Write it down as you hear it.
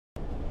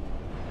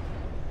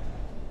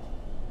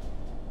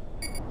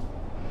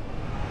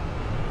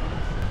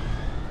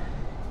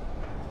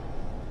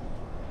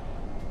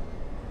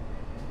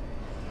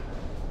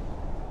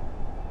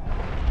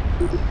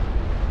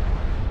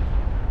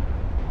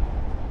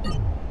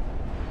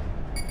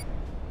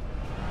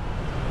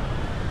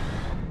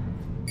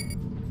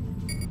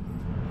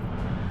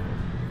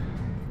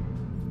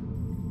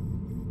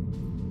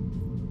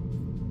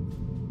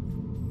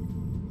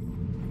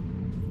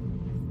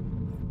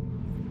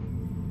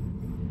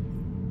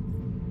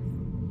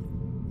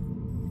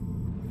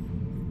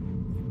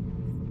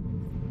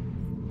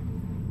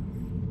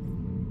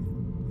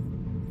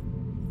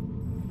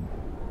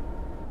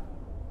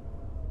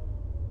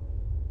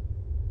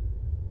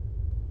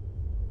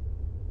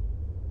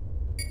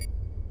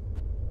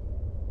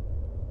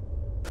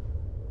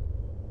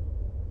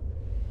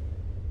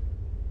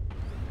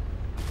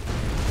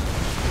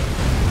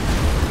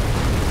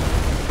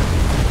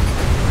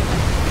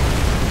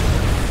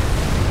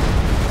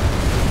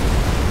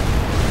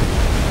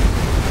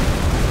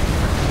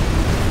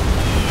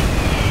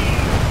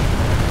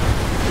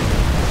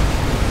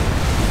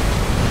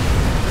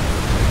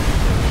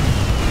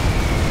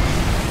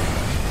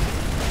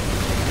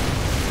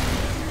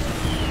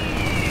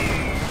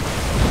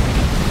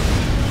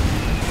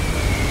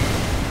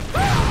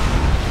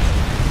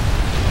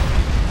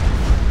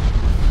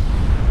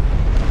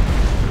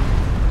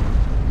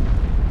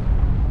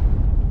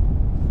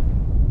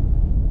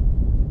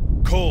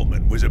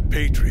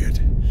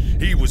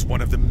was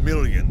one of the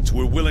millions who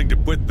were willing to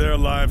put their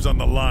lives on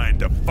the line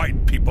to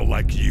fight people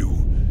like you.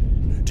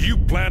 Do you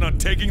plan on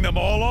taking them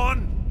all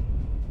on?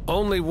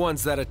 Only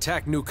ones that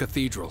attack New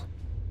Cathedral.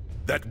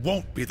 That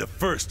won't be the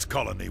first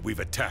colony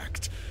we've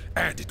attacked,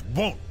 and it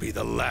won't be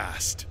the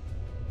last.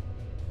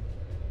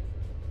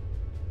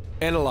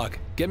 Analog,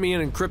 get me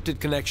an encrypted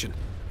connection.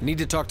 I need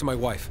to talk to my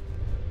wife.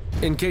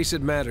 In case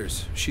it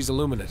matters, she's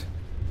Illuminate.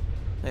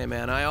 Hey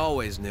man, I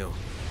always knew.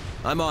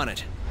 I'm on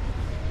it.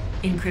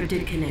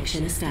 Encrypted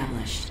connection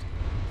established.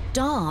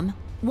 Dom,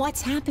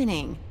 what's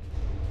happening?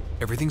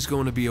 Everything's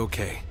going to be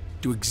okay.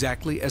 Do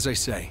exactly as I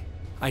say.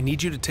 I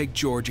need you to take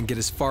George and get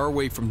as far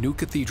away from New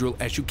Cathedral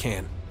as you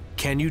can.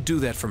 Can you do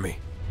that for me?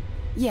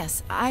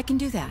 Yes, I can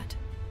do that.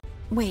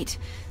 Wait,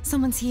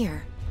 someone's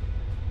here.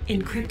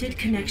 Encrypted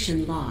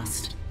connection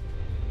lost.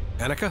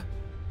 Annika?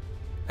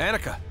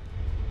 Annika!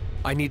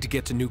 I need to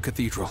get to New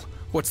Cathedral.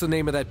 What's the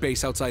name of that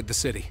base outside the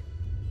city?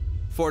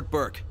 Fort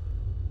Burke.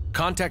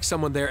 Contact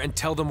someone there and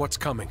tell them what's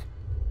coming.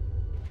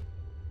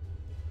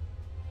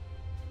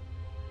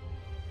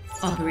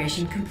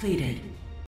 Operation completed.